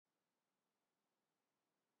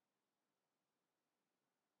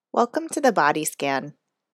Welcome to the Body Scan.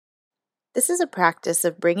 This is a practice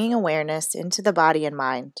of bringing awareness into the body and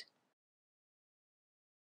mind.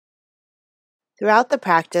 Throughout the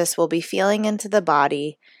practice, we'll be feeling into the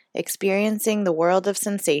body, experiencing the world of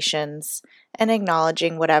sensations, and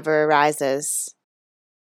acknowledging whatever arises.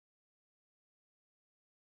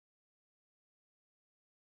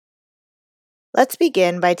 Let's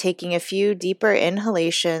begin by taking a few deeper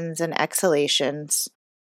inhalations and exhalations.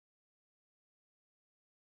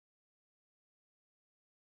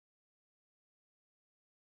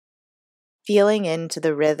 Feeling into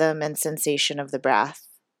the rhythm and sensation of the breath.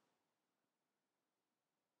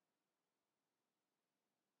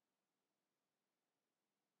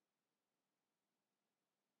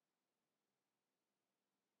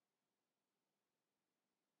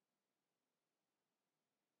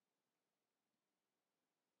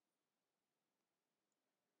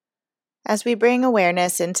 As we bring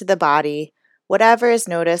awareness into the body, whatever is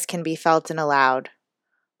noticed can be felt and allowed.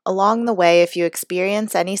 Along the way, if you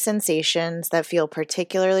experience any sensations that feel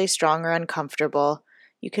particularly strong or uncomfortable,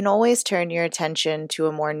 you can always turn your attention to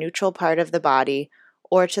a more neutral part of the body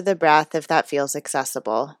or to the breath if that feels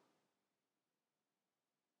accessible.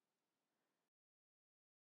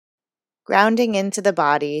 Grounding into the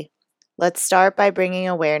body, let's start by bringing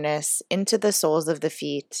awareness into the soles of the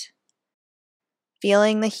feet,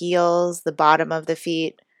 feeling the heels, the bottom of the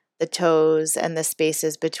feet, the toes, and the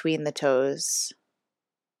spaces between the toes.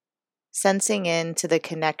 Sensing into the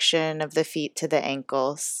connection of the feet to the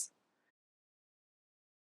ankles.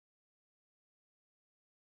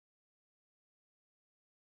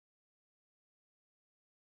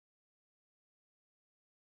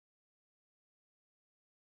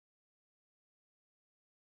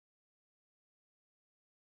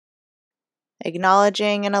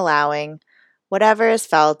 Acknowledging and allowing whatever is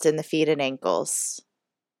felt in the feet and ankles.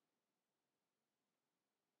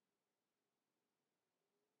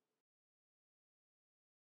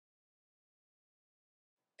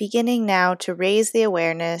 Beginning now to raise the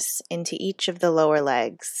awareness into each of the lower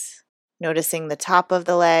legs, noticing the top of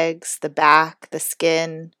the legs, the back, the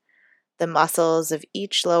skin, the muscles of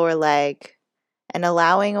each lower leg, and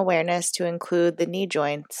allowing awareness to include the knee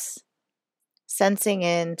joints, sensing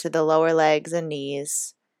into the lower legs and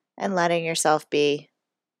knees, and letting yourself be.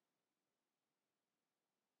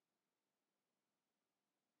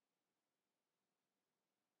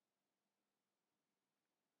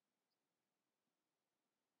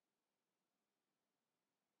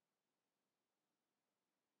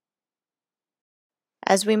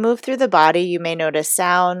 As we move through the body, you may notice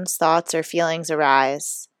sounds, thoughts, or feelings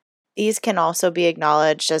arise. These can also be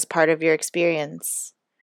acknowledged as part of your experience.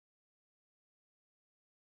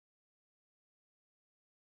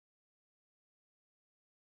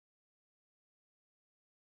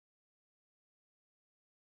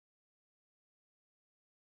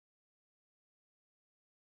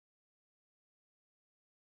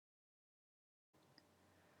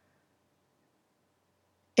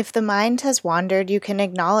 If the mind has wandered, you can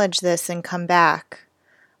acknowledge this and come back,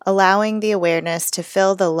 allowing the awareness to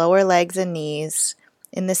fill the lower legs and knees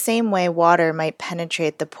in the same way water might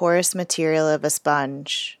penetrate the porous material of a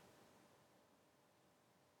sponge.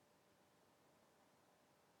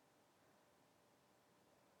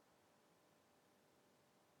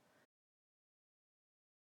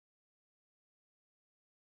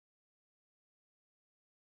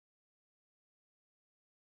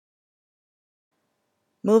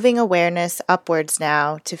 Moving awareness upwards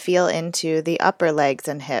now to feel into the upper legs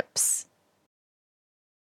and hips.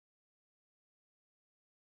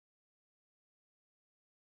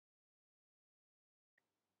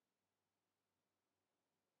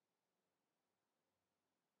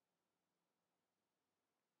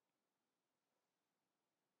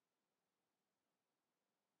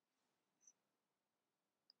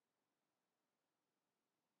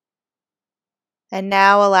 And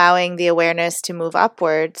now allowing the awareness to move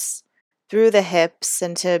upwards through the hips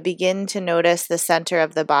and to begin to notice the center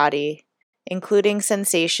of the body, including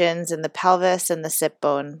sensations in the pelvis and the sit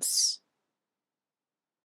bones.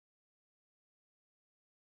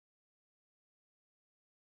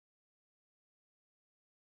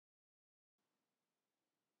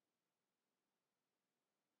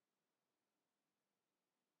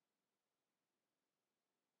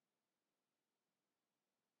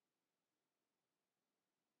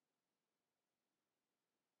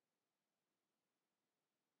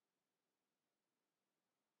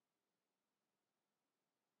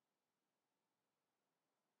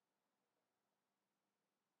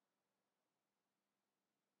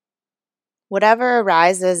 Whatever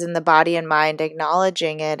arises in the body and mind,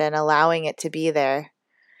 acknowledging it and allowing it to be there.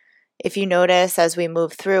 If you notice as we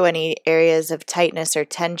move through any areas of tightness or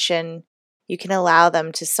tension, you can allow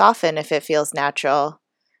them to soften if it feels natural.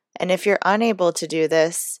 And if you're unable to do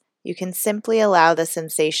this, you can simply allow the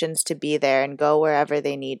sensations to be there and go wherever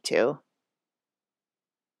they need to.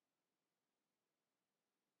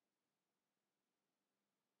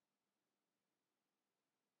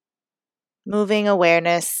 Moving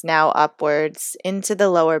awareness now upwards into the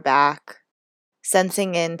lower back,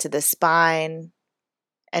 sensing into the spine,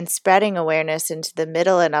 and spreading awareness into the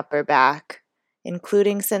middle and upper back,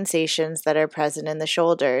 including sensations that are present in the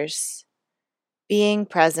shoulders, being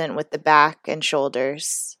present with the back and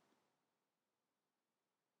shoulders.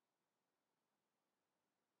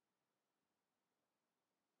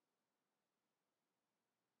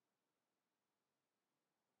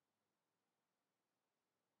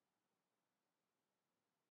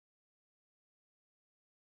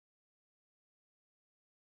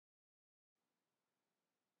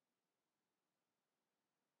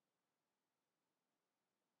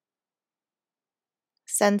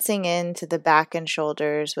 Sensing into the back and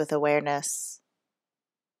shoulders with awareness.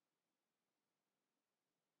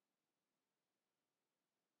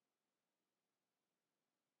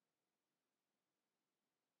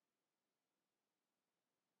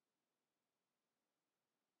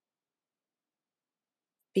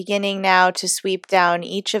 Beginning now to sweep down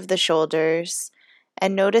each of the shoulders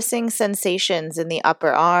and noticing sensations in the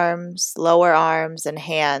upper arms, lower arms, and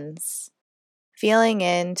hands. Feeling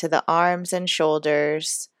into the arms and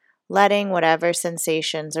shoulders, letting whatever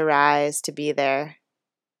sensations arise to be there.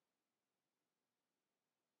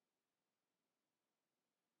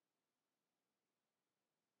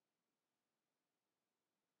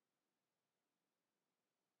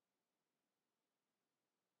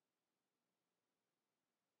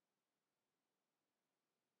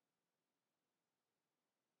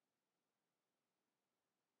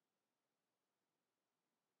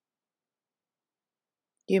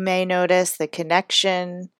 You may notice the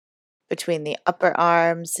connection between the upper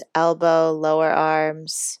arms, elbow, lower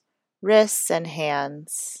arms, wrists, and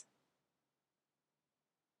hands.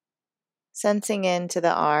 Sensing into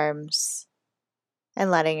the arms and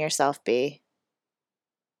letting yourself be.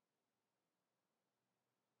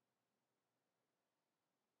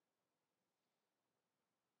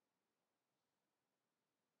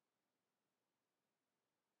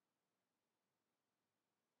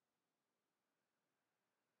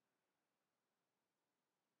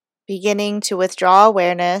 Beginning to withdraw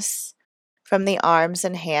awareness from the arms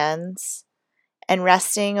and hands and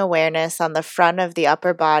resting awareness on the front of the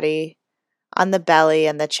upper body, on the belly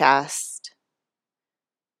and the chest.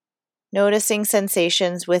 Noticing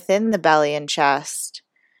sensations within the belly and chest,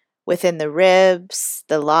 within the ribs,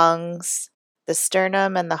 the lungs, the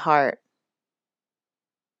sternum, and the heart.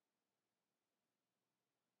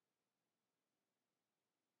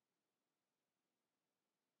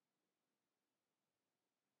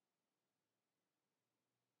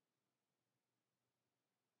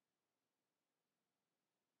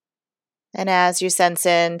 And as you sense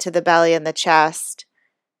into the belly and the chest,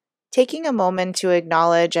 taking a moment to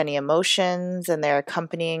acknowledge any emotions and their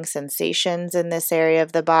accompanying sensations in this area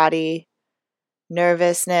of the body,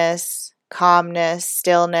 nervousness, calmness,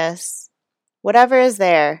 stillness, whatever is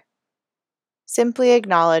there, simply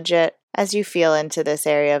acknowledge it as you feel into this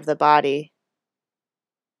area of the body.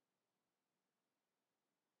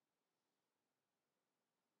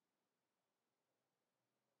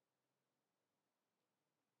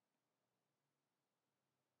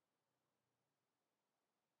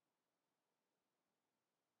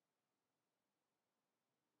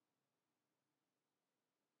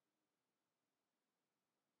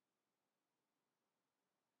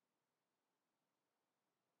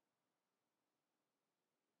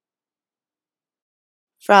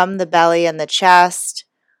 From the belly and the chest,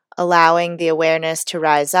 allowing the awareness to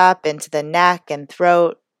rise up into the neck and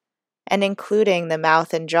throat, and including the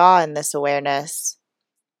mouth and jaw in this awareness.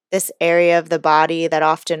 This area of the body that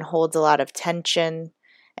often holds a lot of tension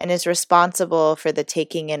and is responsible for the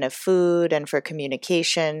taking in of food and for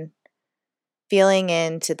communication. Feeling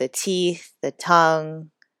into the teeth, the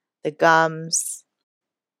tongue, the gums.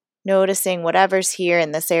 Noticing whatever's here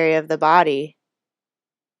in this area of the body.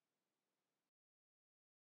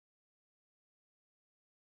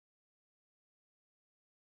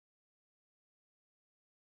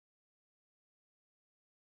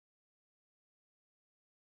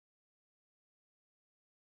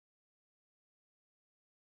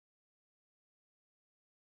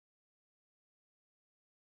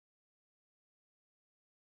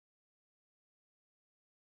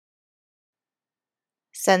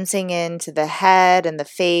 Sensing into the head and the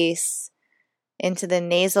face, into the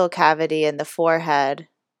nasal cavity and the forehead,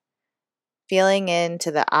 feeling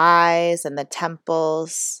into the eyes and the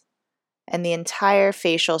temples and the entire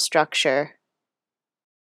facial structure.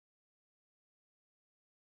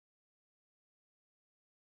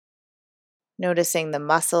 Noticing the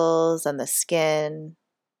muscles and the skin,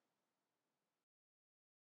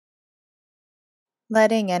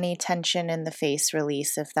 letting any tension in the face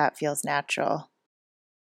release if that feels natural.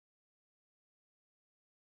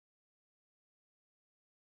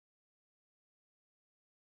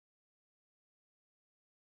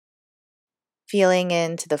 Feeling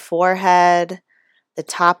into the forehead, the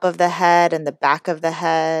top of the head and the back of the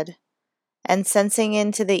head, and sensing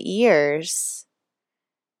into the ears.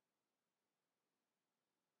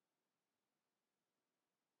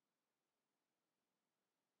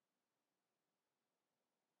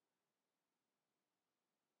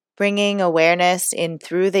 Bringing awareness in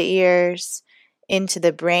through the ears, into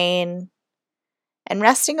the brain, and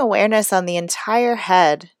resting awareness on the entire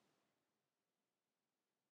head,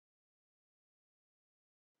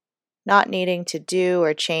 not needing to do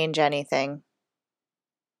or change anything.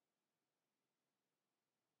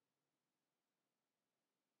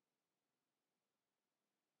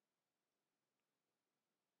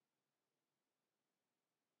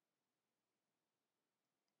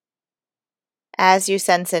 As you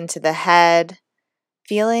sense into the head,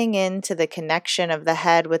 feeling into the connection of the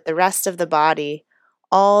head with the rest of the body,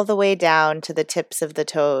 all the way down to the tips of the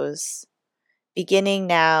toes. Beginning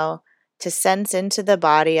now to sense into the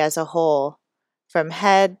body as a whole, from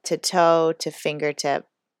head to toe to fingertip.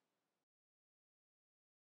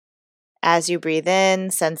 As you breathe in,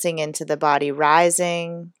 sensing into the body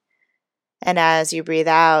rising, and as you breathe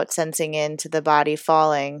out, sensing into the body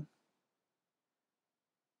falling.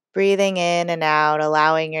 Breathing in and out,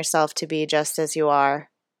 allowing yourself to be just as you are.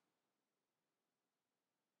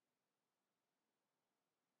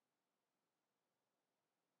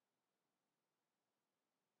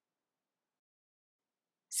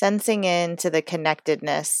 Sensing into the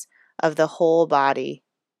connectedness of the whole body.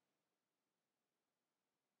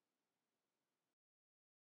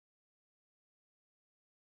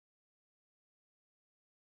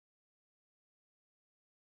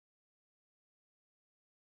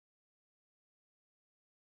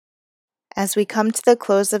 As we come to the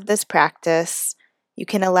close of this practice, you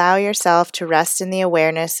can allow yourself to rest in the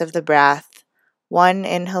awareness of the breath, one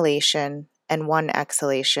inhalation and one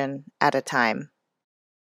exhalation at a time.